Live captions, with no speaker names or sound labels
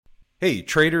Hey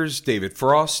traders, David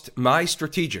Frost, my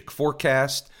strategic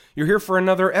forecast. You're here for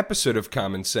another episode of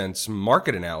Common Sense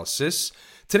Market Analysis.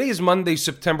 Today is Monday,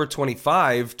 September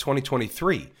 25,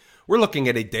 2023. We're looking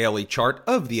at a daily chart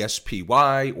of the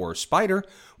SPY or Spider,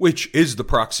 which is the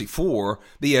proxy for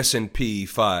the S&P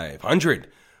 500.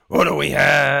 What do we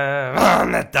have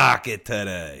on the docket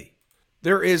today?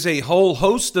 There is a whole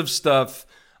host of stuff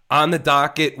on the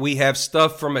docket. We have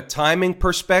stuff from a timing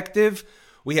perspective.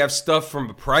 We have stuff from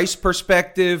a price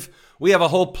perspective. We have a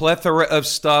whole plethora of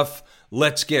stuff.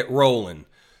 Let's get rolling.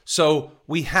 So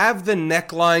we have the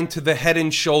neckline to the head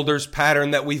and shoulders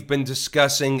pattern that we've been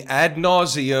discussing ad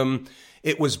nauseum.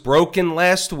 It was broken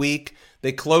last week.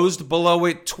 They closed below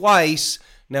it twice.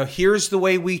 Now here's the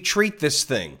way we treat this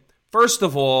thing. First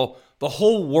of all, the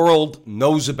whole world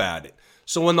knows about it.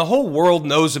 So when the whole world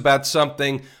knows about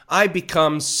something, I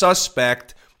become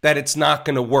suspect that it's not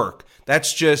going to work.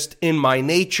 That's just in my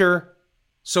nature.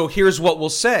 So here's what we'll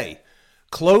say.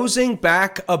 Closing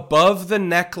back above the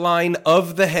neckline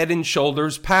of the head and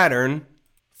shoulders pattern,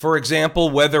 for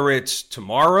example, whether it's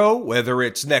tomorrow, whether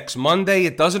it's next Monday,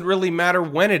 it doesn't really matter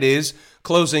when it is,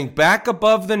 closing back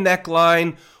above the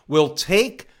neckline will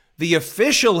take the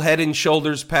official head and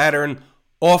shoulders pattern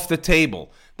off the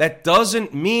table. That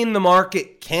doesn't mean the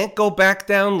market can't go back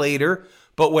down later,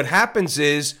 but what happens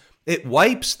is it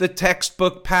wipes the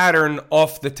textbook pattern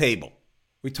off the table.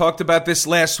 We talked about this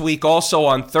last week also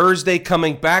on Thursday,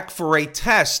 coming back for a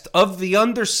test of the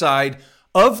underside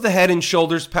of the head and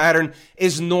shoulders pattern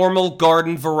is normal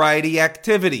garden variety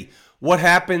activity. What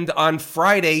happened on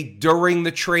Friday during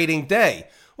the trading day?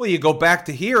 Well, you go back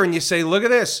to here and you say, look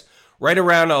at this. Right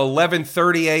around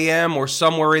 11:30 a.m. or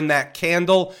somewhere in that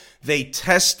candle, they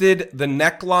tested the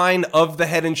neckline of the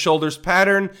head and shoulders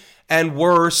pattern and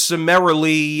were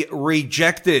summarily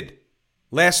rejected.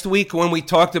 Last week when we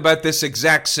talked about this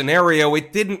exact scenario,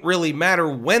 it didn't really matter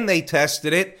when they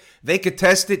tested it. They could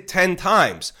test it 10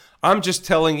 times. I'm just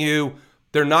telling you,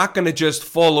 they're not going to just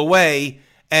fall away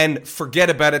and forget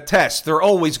about a test. They're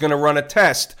always going to run a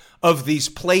test of these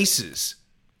places.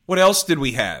 What else did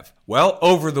we have? Well,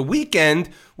 over the weekend,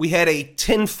 we had a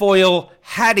tinfoil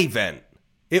hat event.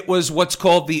 It was what's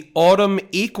called the autumn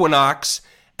equinox,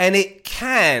 and it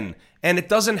can, and it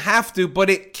doesn't have to, but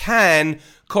it can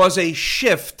cause a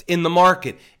shift in the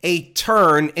market, a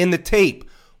turn in the tape.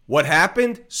 What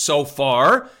happened so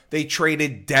far? They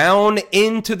traded down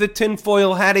into the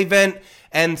tinfoil hat event,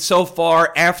 and so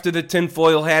far after the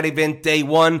tinfoil hat event day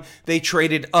one, they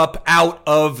traded up out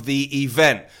of the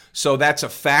event. So that's a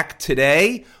fact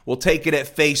today. We'll take it at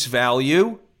face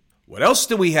value. What else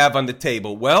do we have on the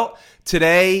table? Well,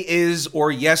 today is,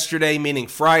 or yesterday, meaning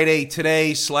Friday,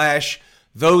 today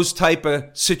 / those type of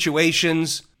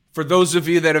situations. For those of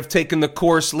you that have taken the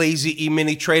course, Lazy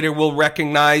E-mini Trader will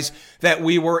recognize that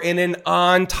we were in an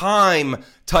on-time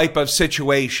type of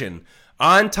situation.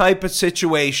 On type of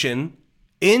situation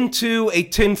into a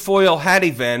tinfoil hat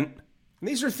event. And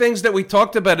these are things that we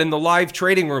talked about in the live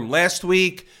trading room last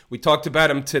week. We talked about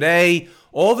them today.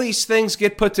 All these things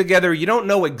get put together. You don't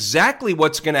know exactly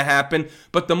what's going to happen,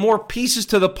 but the more pieces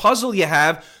to the puzzle you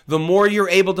have, the more you're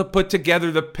able to put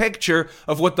together the picture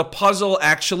of what the puzzle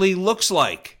actually looks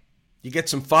like. You get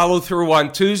some follow through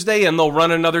on Tuesday and they'll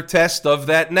run another test of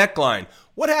that neckline.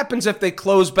 What happens if they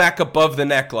close back above the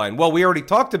neckline? Well, we already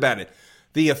talked about it.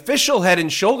 The official head and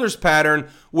shoulders pattern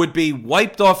would be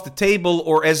wiped off the table,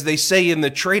 or as they say in the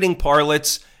trading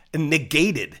parlance,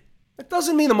 negated. That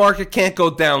doesn't mean the market can't go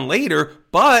down later,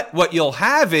 but what you'll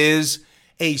have is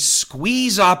a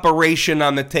squeeze operation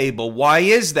on the table. Why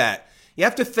is that? You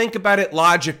have to think about it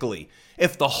logically.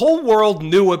 If the whole world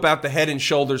knew about the head and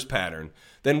shoulders pattern,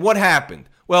 then what happened?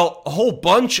 Well, a whole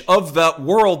bunch of the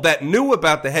world that knew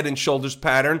about the head and shoulders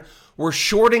pattern were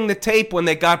shorting the tape when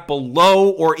they got below,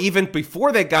 or even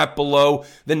before they got below,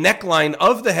 the neckline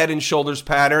of the head and shoulders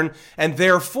pattern, and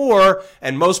therefore,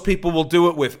 and most people will do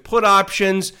it with put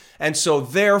options, and so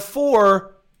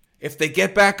therefore, if they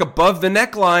get back above the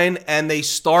neckline and they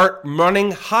start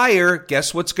running higher,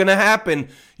 guess what's going to happen?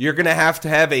 You're going to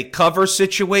have a cover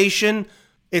situation.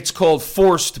 It's called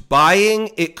forced buying.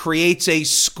 It creates a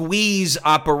squeeze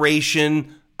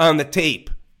operation on the tape.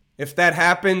 If that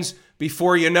happens,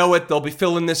 before you know it, they'll be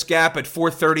filling this gap at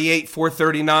 438,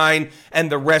 439,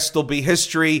 and the rest will be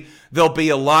history. There'll be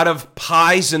a lot of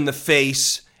pies in the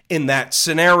face in that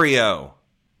scenario.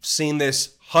 I've seen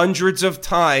this hundreds of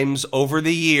times over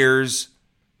the years.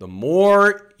 The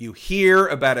more you hear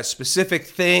about a specific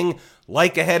thing,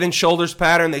 like a head and shoulders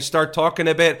pattern, they start talking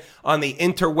a bit on the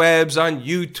interwebs, on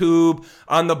YouTube,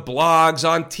 on the blogs,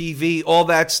 on TV, all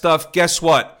that stuff. Guess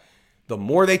what? The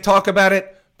more they talk about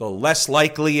it, the less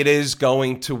likely it is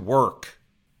going to work.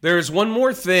 There's one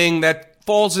more thing that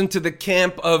falls into the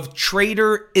camp of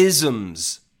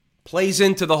trader-isms. Plays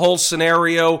into the whole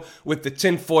scenario with the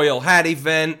tinfoil hat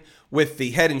event, with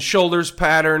the head and shoulders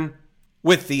pattern,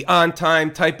 with the on-time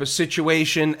type of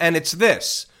situation, and it's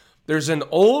this. There's an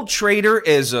old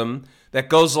trader-ism that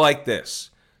goes like this.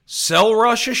 Sell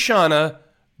Rosh Hashanah,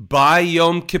 buy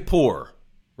Yom Kippur.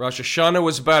 Rosh Hashanah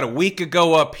was about a week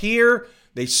ago up here.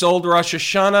 They sold Rosh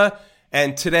Hashanah,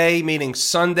 and today, meaning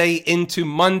Sunday into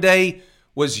Monday,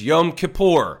 was Yom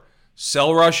Kippur.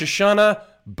 Sell Rosh Hashanah,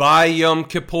 buy Yom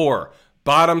Kippur.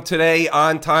 Bottom today,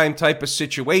 on time type of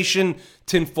situation.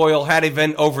 Tinfoil hat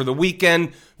event over the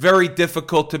weekend. Very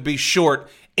difficult to be short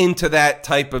into that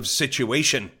type of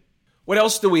situation. What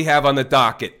else do we have on the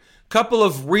docket? Couple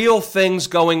of real things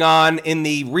going on in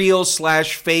the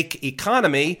real/fake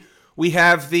economy. We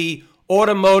have the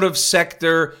automotive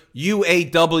sector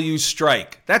UAW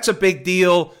strike. That's a big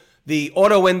deal. The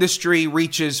auto industry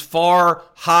reaches far,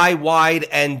 high, wide,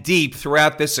 and deep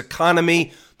throughout this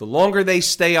economy. The longer they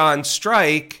stay on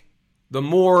strike, the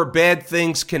more bad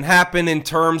things can happen in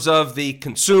terms of the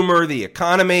consumer, the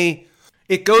economy.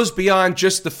 It goes beyond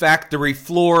just the factory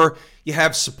floor. You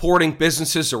have supporting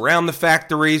businesses around the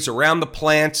factories, around the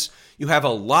plants. You have a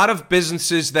lot of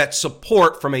businesses that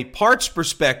support from a parts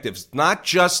perspective, not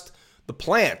just the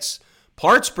plants.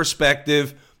 Parts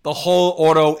perspective, the whole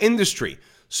auto industry.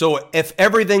 So if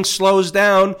everything slows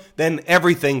down, then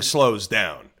everything slows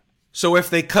down. So if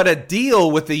they cut a deal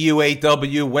with the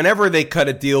UAW, whenever they cut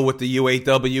a deal with the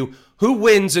UAW, who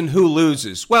wins and who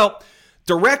loses? Well,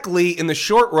 directly in the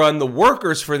short run, the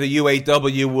workers for the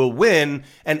UAW will win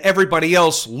and everybody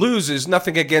else loses.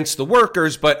 Nothing against the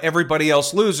workers, but everybody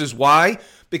else loses. Why?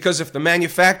 Because if the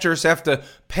manufacturers have to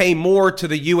pay more to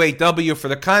the UAW for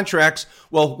the contracts,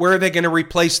 well, where are they going to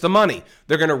replace the money?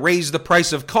 They're going to raise the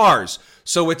price of cars.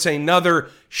 So it's another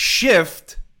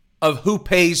shift of who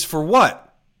pays for what.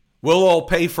 We'll all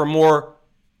pay for more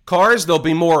cars. They'll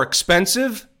be more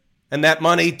expensive. And that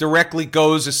money directly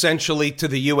goes essentially to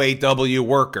the UAW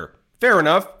worker. Fair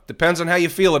enough. Depends on how you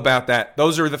feel about that.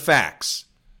 Those are the facts.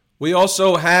 We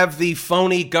also have the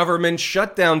phony government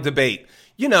shutdown debate.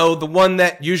 You know, the one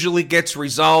that usually gets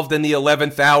resolved in the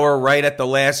 11th hour, right at the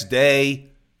last day,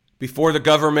 before the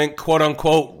government, quote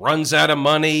unquote, runs out of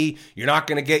money. You're not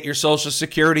going to get your Social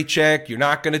Security check. You're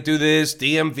not going to do this.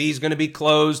 DMV is going to be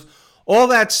closed. All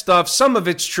that stuff, some of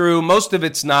it's true, most of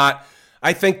it's not.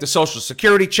 I think the Social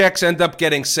Security checks end up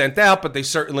getting sent out, but they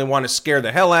certainly want to scare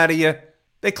the hell out of you.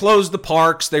 They close the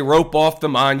parks, they rope off the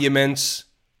monuments.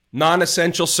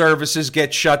 Non-essential services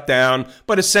get shut down,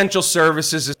 but essential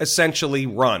services essentially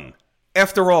run.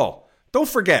 After all, don't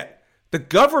forget, the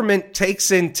government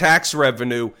takes in tax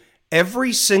revenue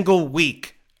every single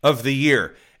week of the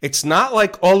year. It's not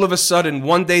like all of a sudden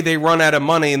one day they run out of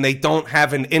money and they don't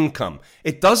have an income.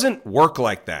 It doesn't work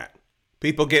like that.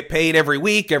 People get paid every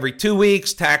week, every 2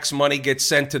 weeks. Tax money gets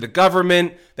sent to the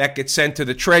government. That gets sent to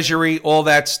the treasury, all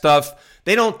that stuff.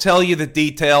 They don't tell you the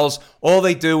details. All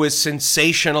they do is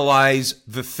sensationalize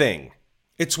the thing.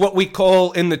 It's what we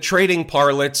call in the trading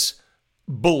parlance,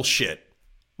 bullshit.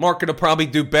 Market will probably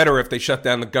do better if they shut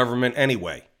down the government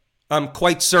anyway. I'm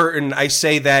quite certain I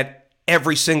say that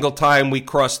every single time we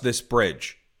cross this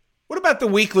bridge. What about the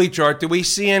weekly chart? Do we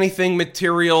see anything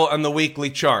material on the weekly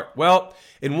chart? Well,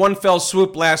 in one fell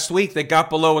swoop last week, they got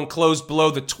below and closed below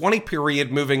the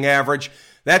 20-period moving average.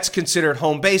 That's considered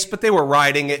home base, but they were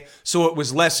riding it, so it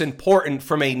was less important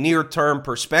from a near-term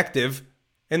perspective.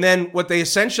 And then what they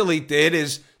essentially did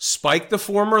is spike the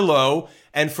former low,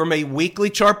 and from a weekly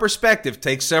chart perspective,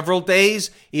 take several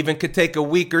days, even could take a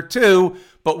week or two,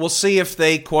 but we'll see if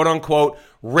they, quote-unquote,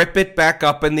 rip it back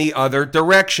up in the other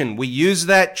direction. We use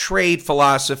that trade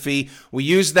philosophy, we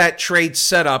use that trade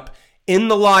setup in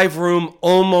the live room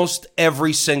almost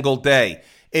every single day.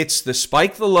 It's the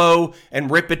spike the low and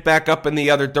rip it back up in the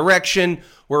other direction.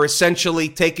 We're essentially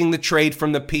taking the trade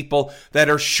from the people that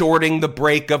are shorting the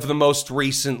break of the most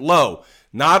recent low.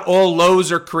 Not all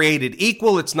lows are created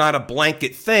equal. It's not a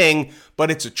blanket thing, but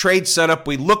it's a trade setup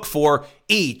we look for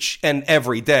each and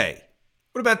every day.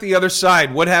 What about the other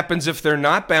side? What happens if they're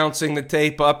not bouncing the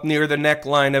tape up near the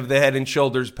neckline of the head and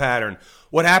shoulders pattern?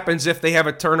 What happens if they have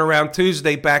a turnaround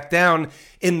Tuesday back down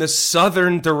in the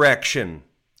southern direction?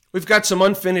 We've got some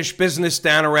unfinished business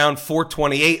down around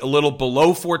 428, a little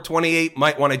below 428.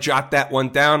 Might want to jot that one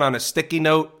down on a sticky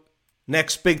note.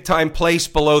 Next big time place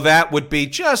below that would be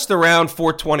just around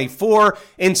 424.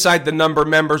 Inside the number,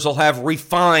 members will have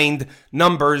refined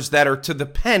numbers that are to the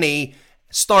penny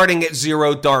starting at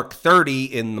 0 dark 30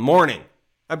 in the morning.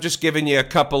 I'm just giving you a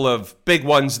couple of big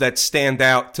ones that stand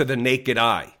out to the naked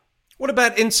eye. What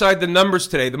about inside the numbers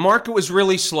today? The market was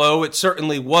really slow. It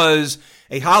certainly was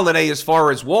a holiday as far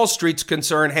as Wall Street's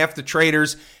concerned. Half the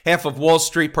traders, half of Wall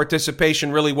Street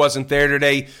participation really wasn't there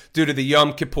today due to the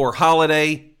Yom Kippur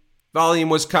holiday. Volume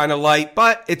was kind of light,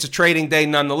 but it's a trading day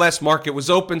nonetheless. Market was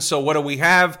open, so what do we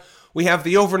have? We have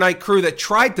the overnight crew that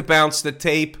tried to bounce the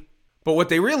tape, but what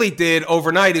they really did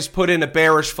overnight is put in a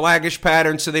bearish flaggish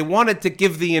pattern, so they wanted to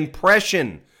give the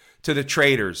impression to the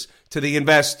traders, to the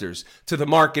investors, to the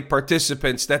market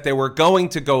participants that they were going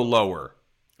to go lower.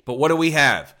 But what do we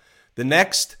have? The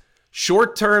next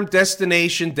short-term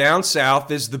destination down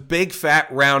south is the big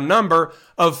fat round number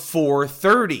of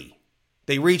 430.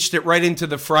 They reached it right into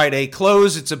the Friday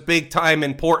close. It's a big time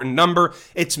important number.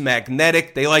 It's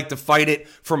magnetic. They like to fight it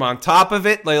from on top of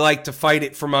it. They like to fight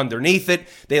it from underneath it.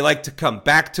 They like to come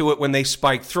back to it when they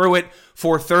spike through it.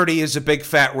 430 is a big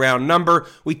fat round number.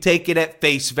 We take it at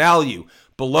face value.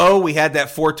 Below, we had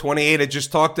that 428 I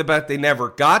just talked about. They never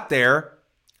got there.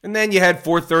 And then you had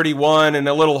 431 and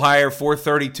a little higher,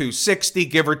 432.60,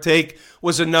 give or take,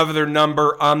 was another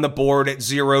number on the board at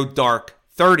 0 dark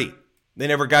 30. They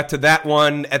never got to that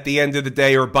one at the end of the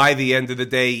day or by the end of the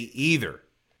day either.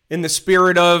 In the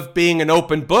spirit of being an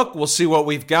open book, we'll see what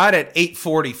we've got at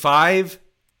 845.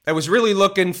 I was really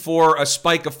looking for a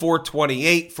spike of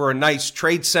 428 for a nice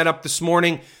trade setup this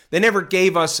morning. They never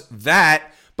gave us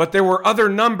that, but there were other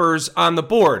numbers on the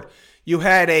board. You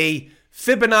had a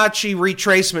Fibonacci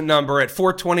retracement number at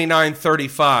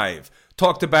 429.35.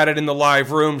 Talked about it in the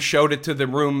live room, showed it to the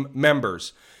room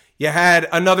members. You had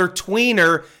another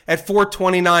tweener at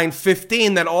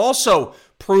 429.15 that also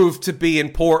proved to be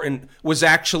important, was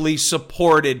actually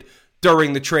supported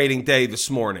during the trading day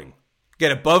this morning.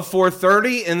 Get above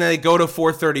 430 and then they go to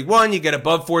 431. You get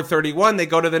above 431, they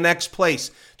go to the next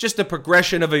place. Just a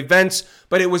progression of events,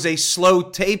 but it was a slow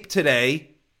tape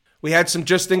today. We had some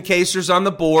just-in-casers on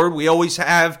the board. We always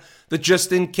have the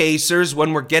just-in-casers.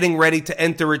 When we're getting ready to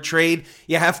enter a trade,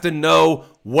 you have to know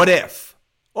what if.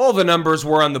 All the numbers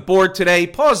were on the board today.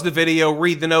 Pause the video,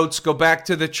 read the notes, go back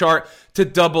to the chart to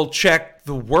double-check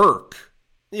the work.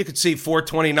 You could see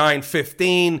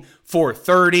 429.15,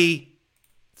 430,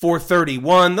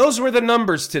 431. Those were the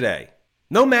numbers today.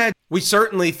 No magic. We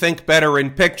certainly think better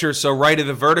in picture, so right of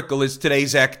the vertical is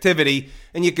today's activity.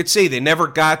 And you could see they never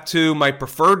got to my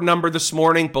preferred number this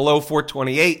morning, below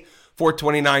 428.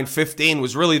 429.15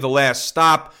 was really the last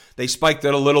stop. They spiked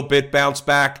it a little bit, bounced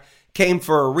back, came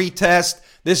for a retest.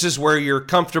 This is where you're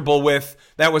comfortable with.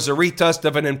 That was a retest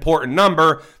of an important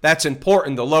number. That's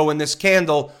important. The low in this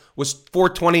candle was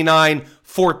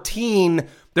 429.14.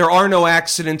 There are no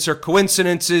accidents or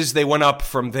coincidences. They went up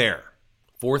from there.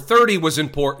 430 was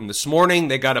important this morning.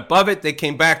 They got above it. They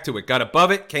came back to it. Got above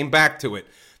it, came back to it.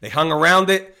 They hung around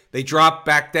it. They dropped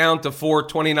back down to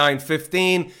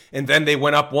 429.15, and then they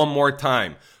went up one more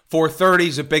time. 430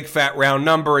 is a big fat round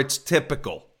number. It's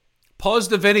typical. Pause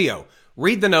the video.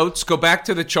 Read the notes. Go back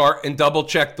to the chart and double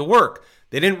check the work.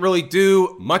 They didn't really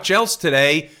do much else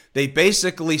today. They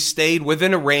basically stayed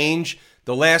within a range.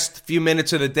 The last few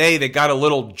minutes of the day, they got a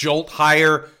little jolt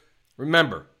higher.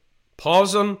 Remember,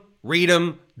 pause them. Read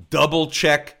them, double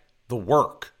check the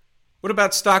work. What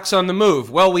about stocks on the move?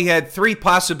 Well, we had 3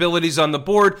 possibilities on the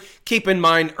board. Keep in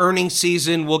mind, earnings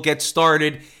season will get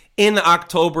started in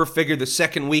October. Figure the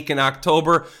second week in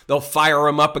October. They'll fire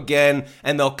them up again,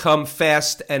 and they'll come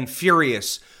fast and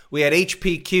furious. We had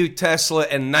HPQ, Tesla,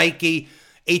 and Nike.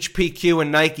 HPQ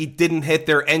and Nike didn't hit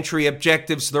their entry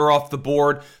objectives. They're off the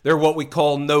board. They're what we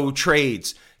call no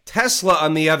trades. Tesla,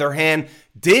 on the other hand,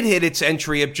 did hit its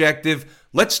entry objective.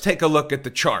 Let's take a look at the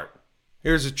chart.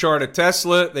 Here's a chart of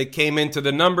Tesla. They came into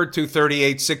the number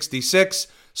 238.66,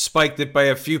 spiked it by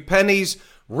a few pennies,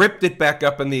 ripped it back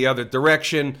up in the other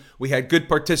direction. We had good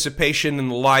participation in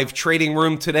the live trading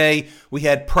room today. We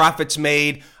had profits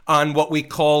made on what we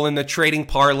call in the trading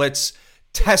parlance,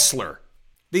 Tesla.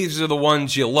 These are the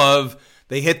ones you love.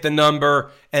 They hit the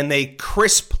number and they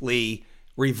crisply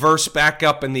reverse back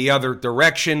up in the other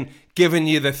direction, giving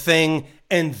you the thing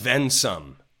and then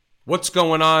some. What's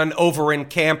going on over in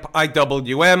Camp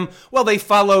IWM? Well, they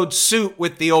followed suit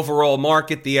with the overall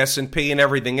market, the S&P and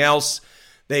everything else.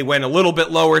 They went a little bit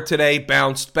lower today,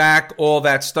 bounced back. All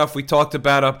that stuff we talked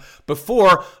about up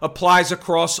before applies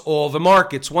across all the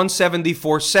markets.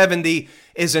 174.70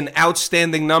 is an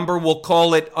outstanding number. We'll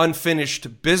call it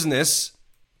unfinished business.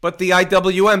 But the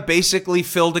IWM basically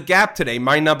filled a gap today.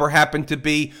 My number happened to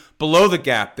be below the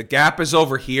gap. The gap is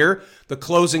over here. The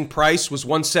closing price was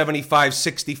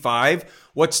 175.65.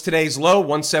 What's today's low?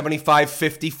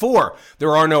 175.54.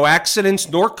 There are no accidents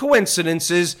nor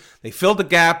coincidences. They filled the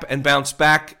gap and bounced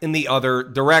back in the other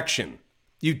direction.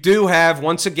 You do have,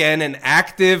 once again, an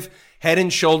active head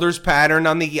and shoulders pattern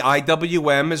on the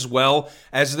IWM as well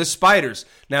as the spiders.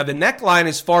 Now, the neckline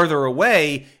is farther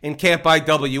away in Camp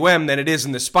IWM than it is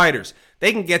in the spiders.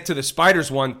 They can get to the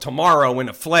spiders one tomorrow in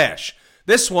a flash.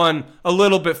 This one, a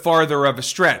little bit farther of a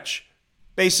stretch.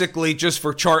 Basically, just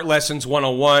for Chart Lessons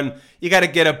 101, you got to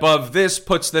get above this,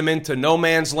 puts them into no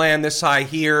man's land. This high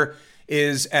here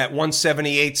is at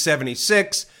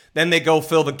 178.76. Then they go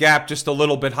fill the gap just a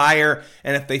little bit higher.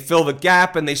 And if they fill the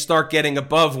gap and they start getting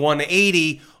above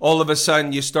 180, all of a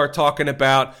sudden you start talking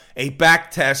about a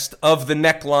back test of the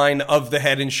neckline of the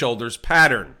head and shoulders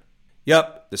pattern.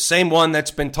 Yep, the same one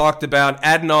that's been talked about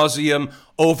ad nauseum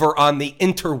over on the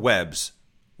interwebs.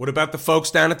 What about the folks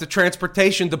down at the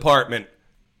transportation department?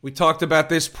 We talked about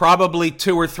this probably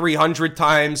 200 or 300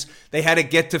 times. They had to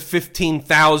get to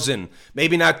 15,000.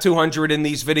 Maybe not 200 in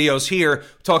these videos here.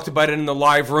 We talked about it in the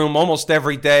live room almost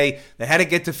every day. They had to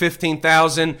get to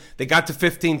 15,000. They got to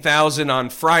 15,000 on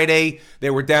Friday.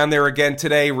 They were down there again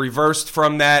today, reversed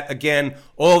from that. Again,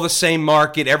 all the same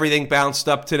market. Everything bounced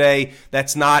up today.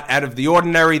 That's not out of the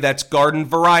ordinary. That's garden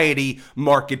variety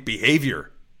market behavior.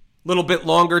 Little bit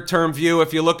longer term view,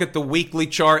 if you look at the weekly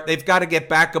chart, they've got to get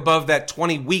back above that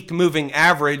 20-week moving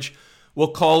average. We'll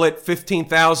call it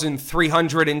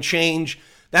 15,300 and change.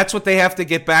 That's what they have to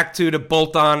get back to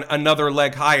bolt on another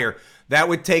leg higher. That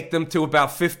would take them to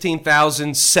about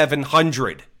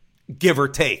 15,700, give or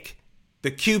take. The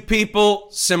Q people,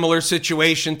 similar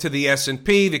situation to the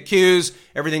S&P. The Qs,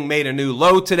 everything made a new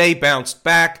low today, bounced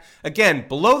back. Again,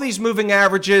 below these moving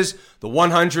averages, the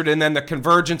 100 and then the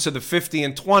convergence of the 50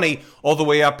 and 20 all the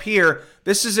way up here.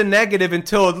 This is a negative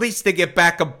until at least they get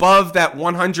back above that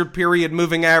 100 period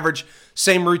moving average.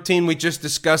 Same routine we just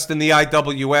discussed in the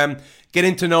IWM. Get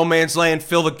into no man's land,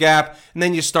 fill the gap, and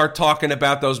then you start talking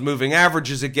about those moving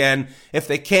averages again. If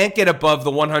they can't get above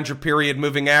the 100 period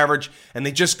moving average and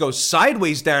they just go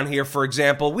sideways down here, for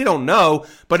example, we don't know,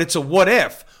 but it's a what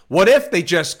if. What if they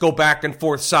just go back and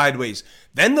forth sideways?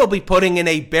 Then they'll be putting in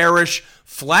a bearish,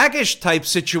 flaggish type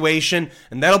situation,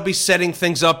 and that'll be setting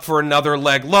things up for another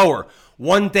leg lower.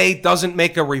 One day doesn't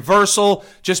make a reversal.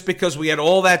 Just because we had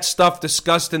all that stuff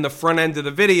discussed in the front end of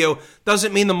the video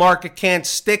doesn't mean the market can't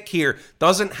stick here.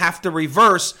 Doesn't have to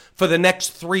reverse for the next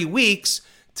 3 weeks.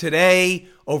 Today,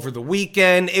 over the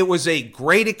weekend, it was a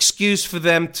great excuse for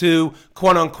them to,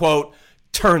 quote unquote,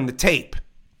 turn the tape.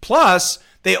 Plus,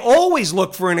 they always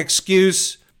look for an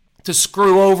excuse to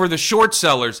screw over the short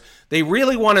sellers. They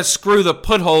really want to screw the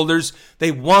put holders. They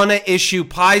want to issue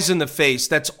pies in the face.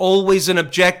 That's always an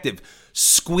objective.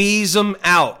 Squeeze them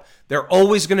out. They're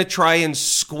always going to try and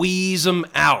squeeze them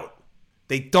out.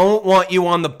 They don't want you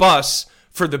on the bus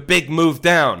for the big move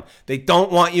down. They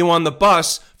don't want you on the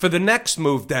bus for the next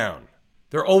move down.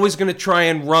 They're always going to try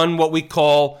and run what we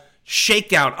call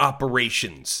shakeout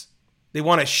operations. They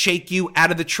want to shake you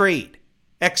out of the trade.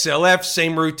 XLF,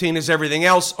 same routine as everything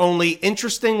else, only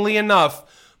interestingly enough,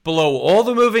 below all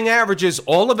the moving averages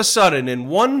all of a sudden in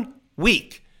 1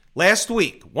 week, last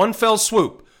week, one fell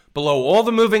swoop, below all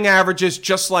the moving averages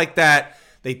just like that.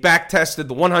 They back tested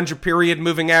the 100 period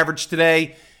moving average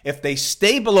today. If they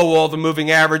stay below all the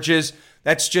moving averages,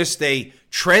 that's just a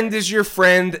trend is your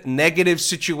friend, negative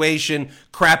situation,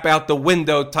 crap out the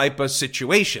window type of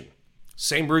situation.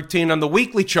 Same routine on the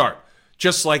weekly chart.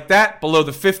 Just like that, below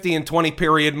the 50 and 20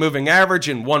 period moving average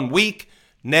in 1 week,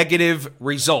 negative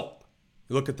result.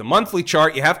 You look at the monthly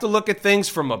chart, you have to look at things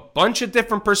from a bunch of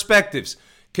different perspectives.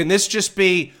 Can this just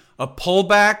be a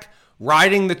pullback,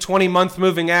 riding the 20-month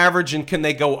moving average, and can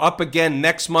they go up again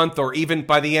next month or even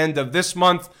by the end of this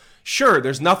month? Sure,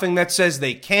 there's nothing that says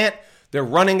they can't. They're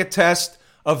running a test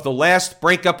of the last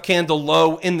breakup candle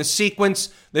low in the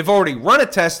sequence. They've already run a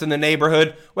test in the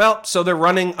neighborhood. Well, so they're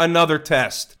running another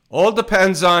test. All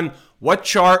depends on what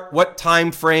chart, what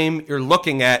time frame you're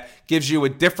looking at gives you a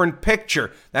different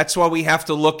picture. That's why we have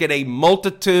to look at a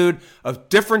multitude of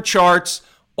different charts,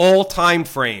 all time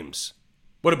frames.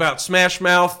 What about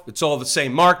Smashmouth? It's all the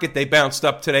same market. They bounced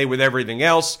up today with everything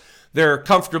else. They're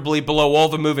comfortably below all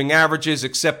the moving averages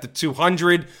except the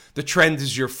 200. The trend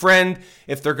is your friend.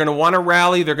 If they're going to want to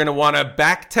rally, they're going to want to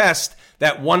back test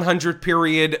that 100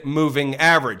 period moving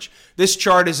average. This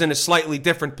chart is in a slightly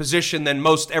different position than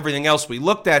most everything else we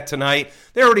looked at tonight.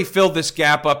 They already filled this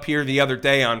gap up here the other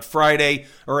day on Friday,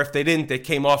 or if they didn't, they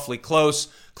came awfully close.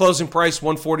 Closing price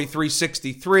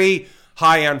 143.63.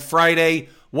 High on Friday,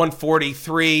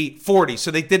 143.40.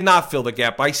 So they did not fill the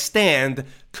gap. I stand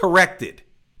corrected.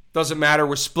 Doesn't matter.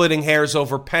 We're splitting hairs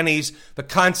over pennies. The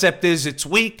concept is it's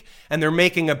weak, and they're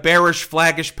making a bearish,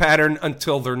 flaggish pattern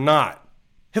until they're not.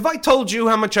 Have I told you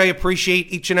how much I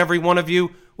appreciate each and every one of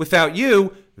you? Without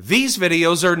you, these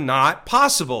videos are not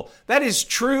possible. That is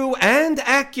true and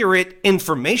accurate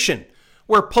information.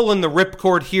 We're pulling the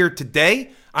ripcord here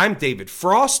today. I'm David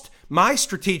Frost, my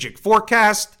strategic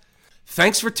forecast.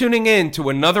 Thanks for tuning in to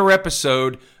another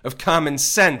episode of Common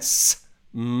Sense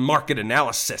Market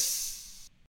Analysis.